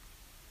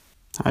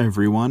Hi,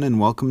 everyone, and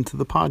welcome to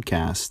the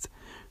podcast.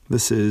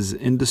 This is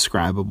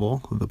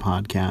Indescribable, the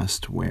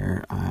podcast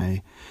where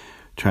I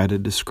try to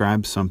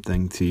describe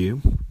something to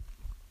you.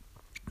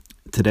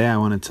 Today, I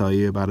want to tell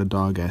you about a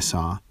dog I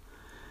saw.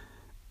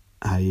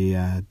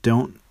 I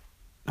don't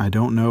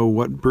know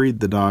what breed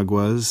the dog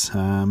was.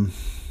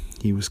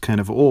 He was kind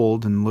of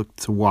old and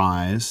looked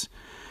wise.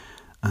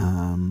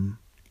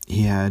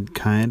 He had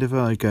kind of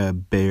like a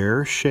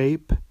bear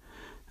shape,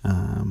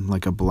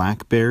 like a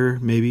black bear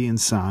maybe in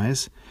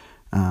size.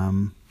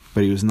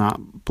 But he was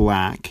not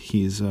black.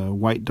 He's a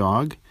white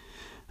dog.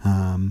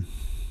 And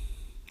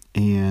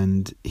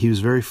he was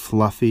very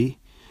fluffy,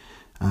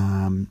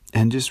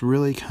 and just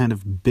really kind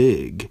of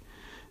big.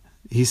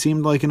 He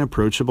seemed like an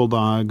approachable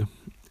dog,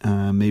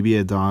 maybe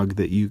a dog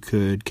that you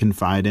could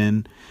confide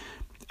in.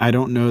 I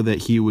don't know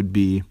that he would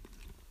be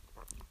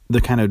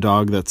the kind of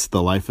dog that's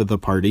the life of the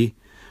party,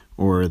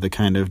 or the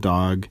kind of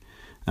dog,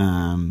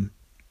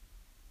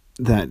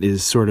 that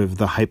is sort of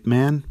the hype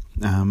man.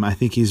 I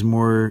think he's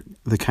more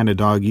the kind of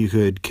dog you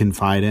could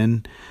confide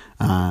in,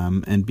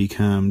 and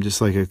become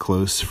just like a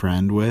close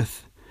friend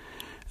with.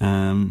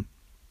 He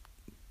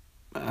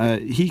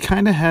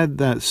kind of had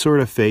that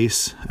sort of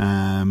face,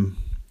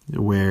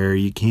 where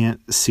you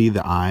can't see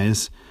the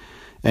eyes,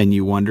 and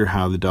you wonder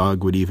how the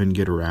dog would even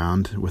get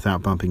around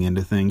without bumping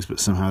into things, but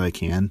somehow they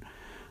can.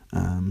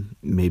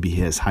 Maybe he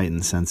has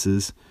heightened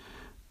senses,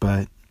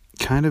 but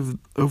kind of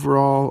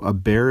overall a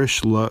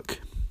bearish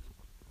look.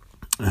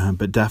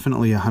 But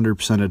definitely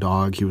 100% a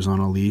dog. He was on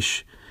a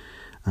leash.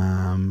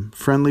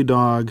 Friendly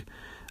dog.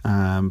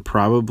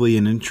 Probably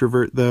an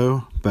introvert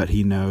though, but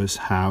he knows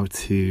how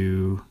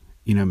to,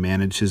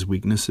 manage his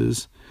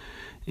weaknesses.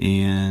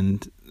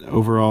 And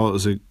overall, it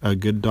was a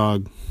good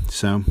dog.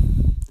 So,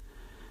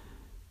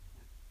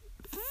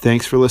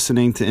 thanks for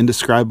listening to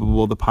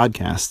Indescribable, the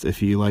podcast.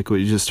 If you like what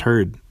you just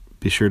heard,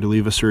 be sure to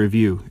leave us a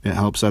review. It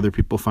helps other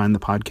people find the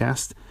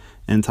podcast,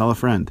 and tell a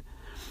friend.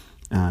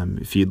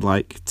 If you'd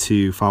like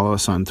to follow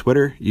us on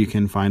Twitter, you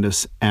can find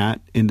us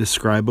at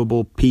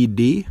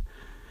IndescribablePD.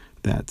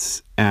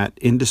 That's at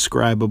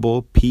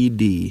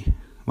IndescribablePD,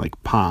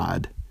 like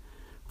pod,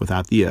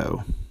 without the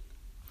O.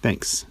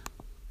 Thanks.